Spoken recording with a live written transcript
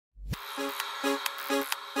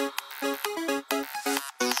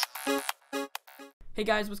Hey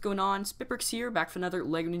guys, what's going on? SpitBrix here, back for another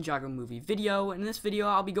LEGO Ninjago movie video. In this video,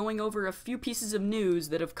 I'll be going over a few pieces of news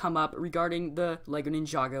that have come up regarding the LEGO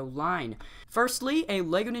Ninjago line. Firstly, a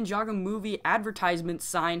LEGO Ninjago movie advertisement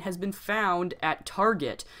sign has been found at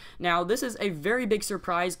Target. Now, this is a very big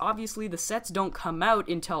surprise. Obviously, the sets don't come out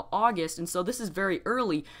until August, and so this is very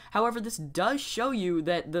early. However, this does show you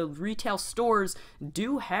that the retail stores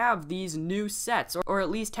do have these new sets, or at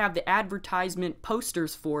least have the advertisement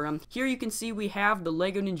posters for them. Here you can see we have the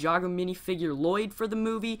LEGO Ninjago minifigure Lloyd for the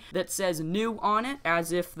movie that says new on it,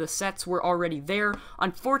 as if the sets were already there.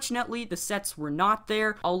 Unfortunately, the sets were not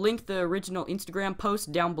there. I'll link the original Instagram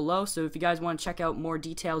post down below, so if you guys want to check out more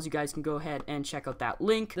details, you guys can go ahead and check out that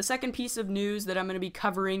link. The second piece of news that I'm going to be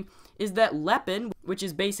covering is that Lepin, which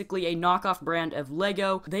is basically a knockoff brand of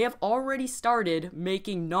LEGO, they have already started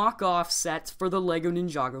making knockoff sets for the LEGO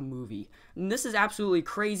Ninjago movie. And this is absolutely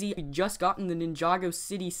crazy. We just gotten the Ninjago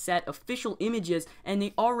City set official images, and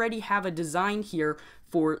they already have a design here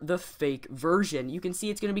for the fake version. You can see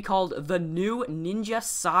it's going to be called the New Ninja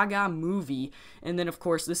Saga Movie. And then, of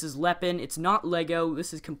course, this is Lepin. It's not LEGO.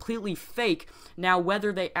 This is completely fake. Now,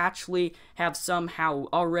 whether they actually have somehow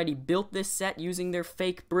already built this set using their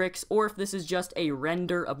fake bricks, or if this is just a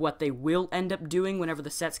render of what they will end up doing whenever the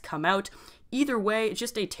sets come out, either way, it's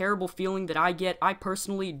just a terrible feeling that I get. I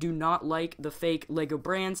personally do not like the fake LEGO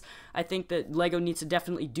brands. I think that LEGO needs to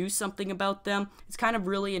definitely do something about them. It's kind of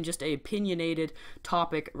really in just a opinionated topic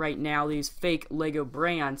right now, these fake LEGO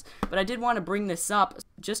brands. But I did want to bring this up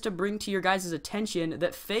just to bring to your guys' attention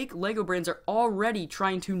that fake LEGO brands are already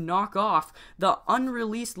trying to knock off the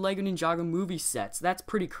unreleased LEGO Ninjago movie sets. That's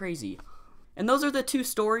pretty crazy. And those are the two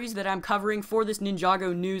stories that I'm covering for this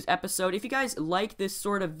Ninjago news episode. If you guys like this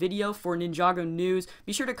sort of video for Ninjago news,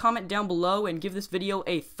 be sure to comment down below and give this video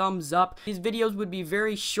a thumbs up. These videos would be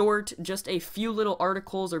very short, just a few little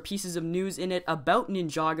articles or pieces of news in it about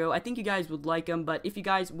Ninjago. I think you guys would like them, but if you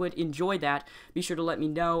guys would enjoy that, be sure to let me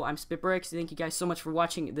know. I'm SpitBrix. Thank you guys so much for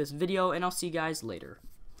watching this video, and I'll see you guys later.